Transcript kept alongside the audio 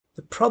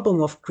The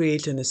problem of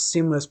creating a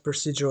seamless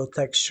procedural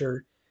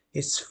texture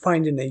is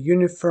finding a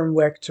uniform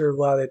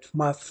vector-valued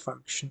math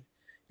function,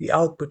 the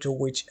output of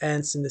which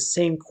ends in the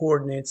same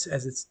coordinates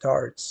as it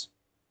starts.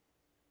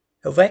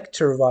 A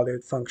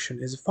vector-valued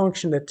function is a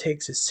function that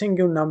takes a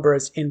single number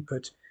as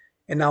input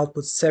and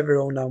outputs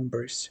several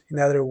numbers, in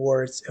other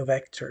words, a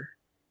vector.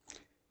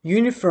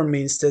 Uniform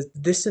means that the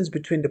distance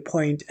between the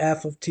point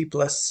f of t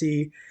plus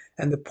c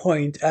and the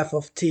point f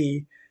of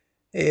t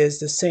is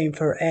the same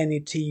for any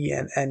t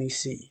and any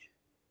c.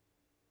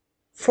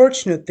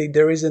 Fortunately,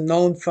 there is a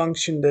known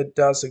function that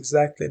does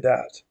exactly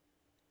that.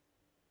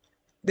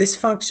 This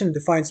function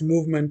defines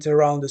movement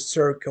around a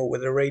circle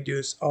with a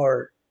radius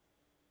r.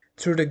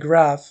 Through the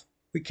graph,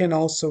 we can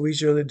also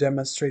visually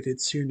demonstrate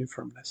its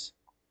uniformness.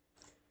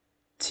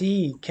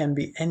 T can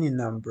be any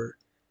number,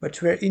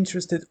 but we are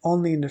interested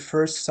only in the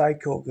first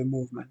cycle of the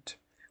movement,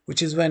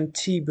 which is when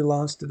t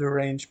belongs to the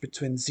range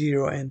between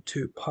 0 and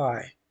 2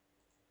 pi.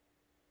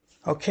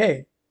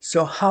 Okay,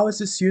 so how is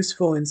this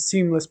useful in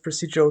seamless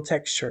procedural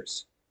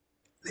textures?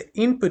 The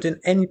input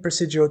in any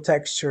procedural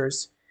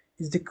textures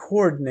is the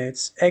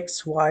coordinates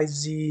x, y,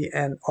 z,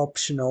 and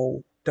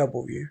optional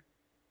w.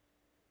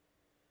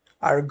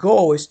 Our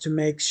goal is to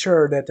make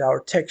sure that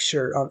our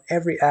texture on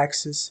every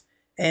axis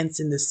ends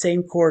in the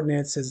same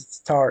coordinates as it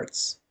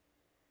starts.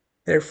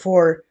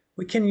 Therefore,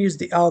 we can use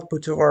the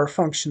output of our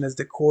function as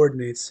the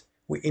coordinates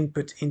we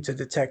input into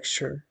the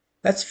texture.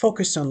 Let's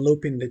focus on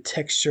looping the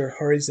texture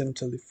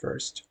horizontally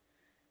first.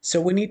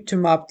 So we need to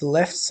map the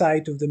left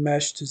side of the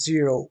mesh to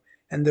 0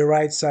 and the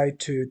right side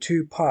to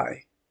 2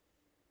 pi.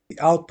 The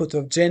output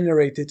of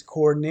generated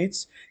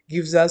coordinates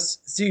gives us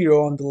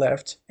 0 on the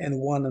left and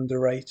 1 on the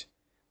right.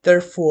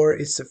 Therefore,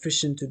 it's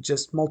sufficient to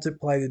just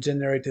multiply the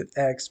generated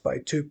x by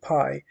 2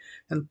 pi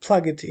and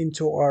plug it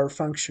into our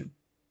function.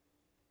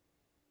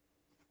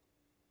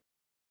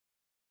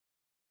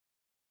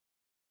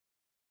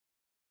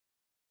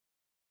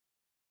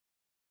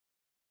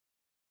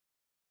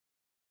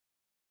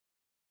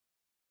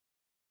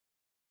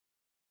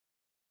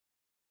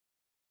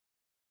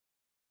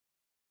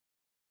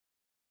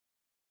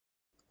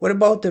 What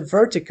about the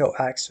vertical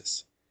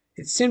axis?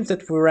 It seems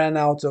that we ran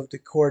out of the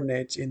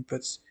coordinate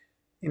inputs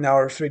in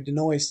our 3D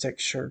noise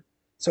texture,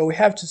 so we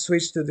have to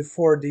switch to the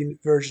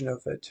 4D version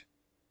of it.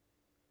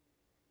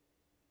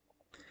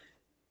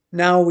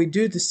 Now we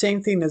do the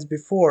same thing as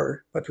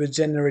before, but with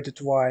generated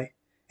y,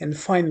 and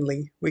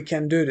finally we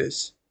can do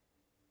this.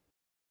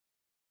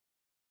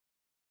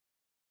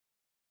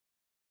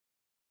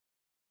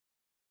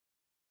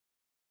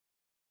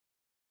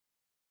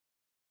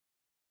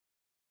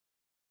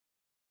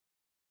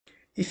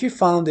 If you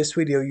found this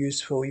video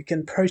useful, you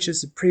can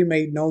purchase a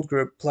pre-made node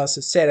group plus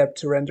a setup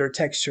to render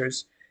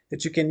textures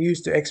that you can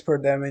use to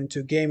export them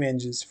into game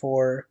engines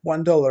for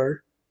 $1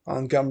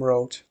 on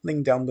Gumroad,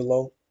 link down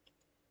below.